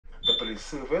Police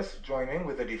Service joining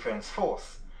with the Defense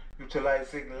Force,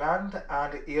 utilizing land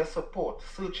and air support,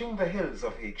 searching the hills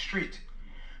of Hague Street.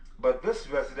 But this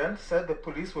resident said the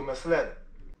police were misled.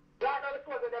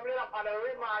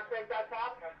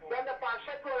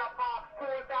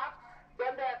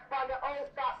 Then they find the old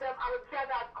stop them and we say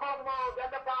that come out,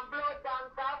 then they find blood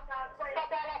banks up.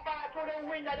 Stop all the fire through the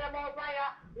window them out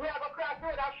there. We have a cross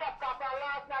road and shop cop and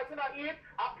last night we not eat.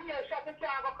 A PA shot the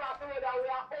car go cross the road and we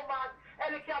are home and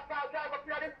helicopter drive up to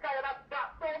the sky and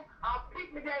that storm and pick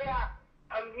me there.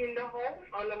 I'm in the house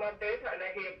under my bed and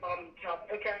I hear bomb drop.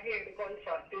 I can hear the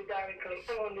gunshot. They directly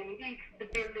surrounding the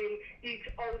building, each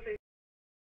house.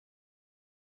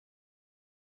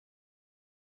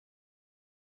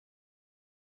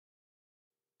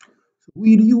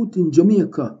 We the youth in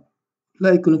Jamaica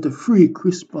like on a free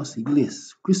Christmas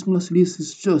list. Christmas list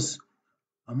is just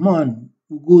a man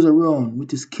who goes around with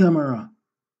his camera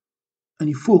and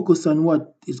he focus on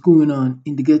what is going on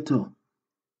in the ghetto.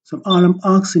 So all I'm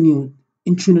asking you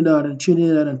in Trinidad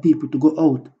and people to go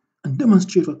out and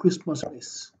demonstrate for Christmas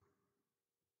list.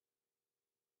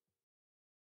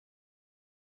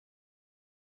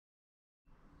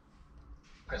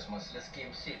 Christmas list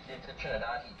came safely into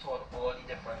Trinidad. He toured all the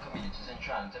different communities in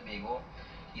Trinidad and Tobago.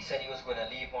 He said he was going to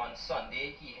leave on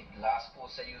Sunday. Last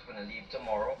post said he was going to leave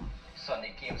tomorrow.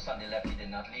 Sunday came, Sunday left, he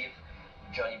did not leave.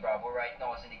 Johnny Bravo right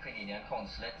now is in the Canadian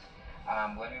consulate.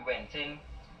 When we went in,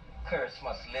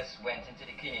 Christmas list went into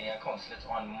the Canadian consulate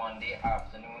on Monday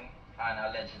afternoon, and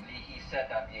allegedly he said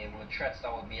that there were threats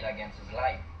that were made against his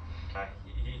life.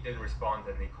 He didn't respond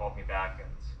and he called me back,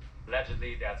 and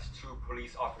allegedly that's 2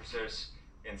 police officers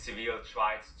in Seville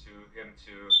tried to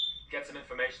get some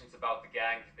information about the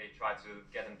gang. They tried to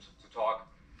get him to talk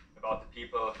about the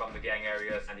people from the gang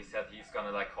areas, and he said he's gonna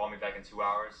call me back in 2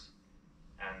 hours,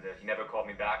 and he never called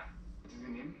me back. What is your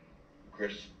name?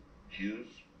 Chris Hughes.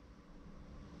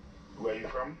 Where are you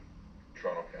from?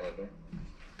 Toronto, Canada.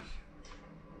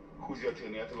 Who's your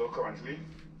attorney at law currently?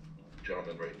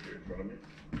 Gentleman right here in front of me.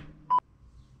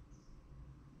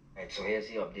 Right, so here's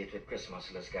the update with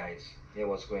Christmas list, guys. Here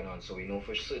what's going on. So we know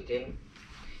for certain,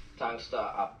 thanks to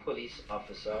a police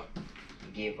officer,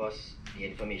 gave us the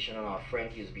information on our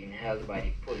friend. He was being held by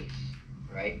the police,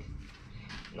 right?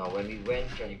 Now when we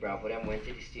went, Johnny Bravo them went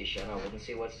to the station. I wouldn't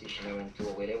say what station they went to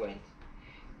or where they went.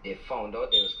 They found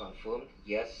out, it was confirmed,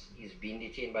 yes, he's being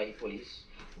detained by the police.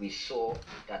 We saw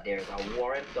that there is a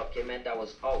warrant document that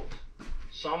was out.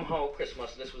 Somehow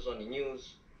Christmas list was on the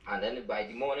news, and then by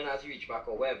the morning as he reached back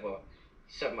or wherever,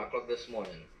 7 o'clock this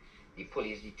morning, the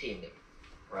police detained him,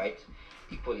 right?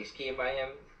 The police came by him,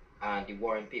 and the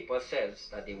warrant paper says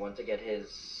that they want to get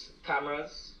his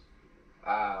cameras,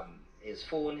 his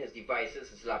phone, his devices,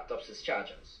 his laptops, his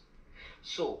chargers.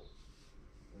 So,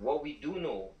 what we do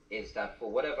know is that for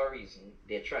whatever reason,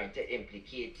 they're trying to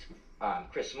implicate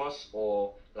Christmas,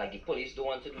 or like the police don't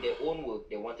want to do their own work,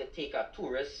 they want to take a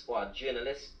tourist or a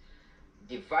journalist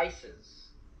devices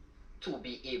to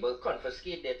be able to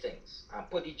confiscate their things and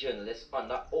put the journalists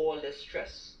under all this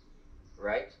stress,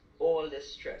 right? All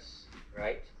this stress,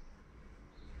 right?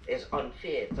 It's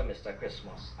unfair to Mr.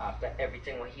 Christmas after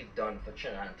everything what he's done for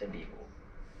Trinidad and Tobago.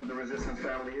 The Resistance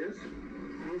family is?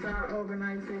 It's our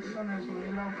organization as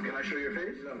we love. Can I show your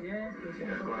face? Yeah,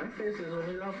 go ahead. Faces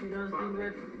only love we just deal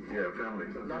with. Yeah, family.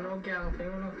 No gang thing,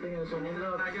 nothing, it's only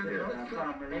love.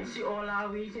 Yeah. And see all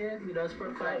our week here, we just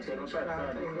provide things for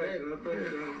our thing.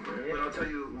 But I'll tell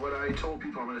you what I told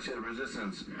people, I'm going to say the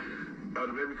Resistance. Out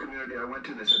of every community I went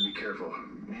to, they said, be careful.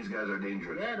 These guys are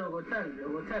dangerous. Yeah, they will tell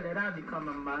they don't be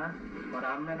coming back. But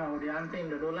I mean, how the thing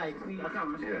they don't like we. Yeah.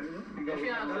 If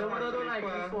you ask them what they don't like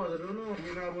before, they don't know.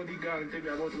 You know about the gang thing,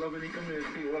 about loving the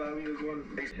community, all I mean is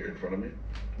one. Here in front of me.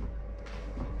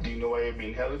 Do you know why you're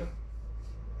being held?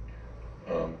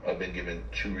 I've been given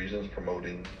 2 reasons: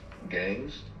 promoting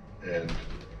gangs and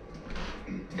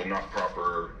the not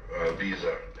proper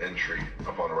visa entry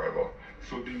upon arrival.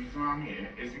 So the reason I'm here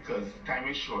is because time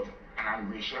is short and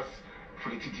I'm gracious for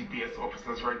the TTPS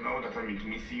officers right now that are making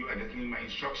me see you. I just need my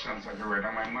instructions so I can write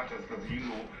on my matters, because you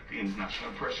know the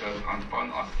international pressures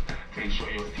upon us to ensure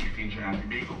your safety in Trinidad and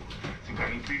Tobago. So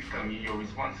can you please tell me your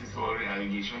responses to all the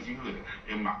allegations you heard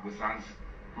in Mark Besant's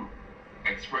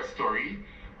Express story?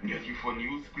 Yes, you for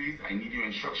news, please. I need your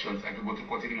instructions. I can go to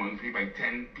court in the morning by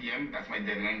 10 p.m. That's my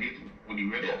deadline date with the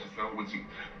red officer with you.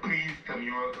 Please tell me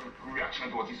your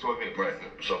reaction to what you saw there. Right.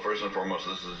 So first and foremost,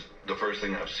 this is the first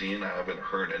thing I've seen. I haven't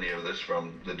heard any of this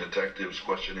from the detectives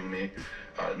questioning me.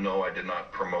 No, I did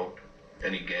not promote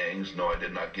any gangs. No, I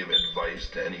did not give advice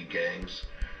to any gangs.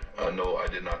 No, I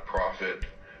did not profit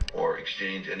or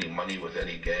exchange any money with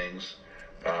any gangs.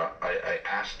 I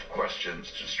asked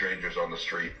questions to strangers on the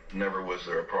street. Never was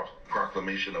there a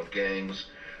proclamation of gangs.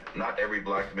 Not every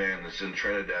black man that's in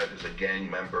Trinidad is a gang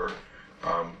member.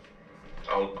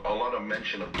 A lot of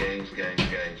mention of gangs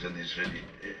in these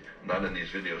videos, not in these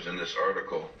videos, in this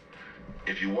article.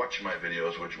 If you watch my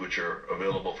videos, which are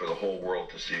available for the whole world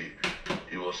to see,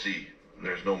 you will see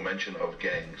there's no mention of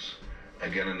gangs.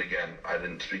 Again and again, I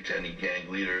didn't speak to any gang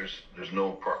leaders. There's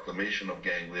no proclamation of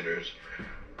gang leaders.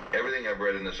 Everything I've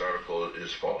read in this article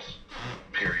is false,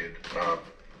 period.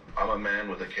 I'm a man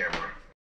with a camera.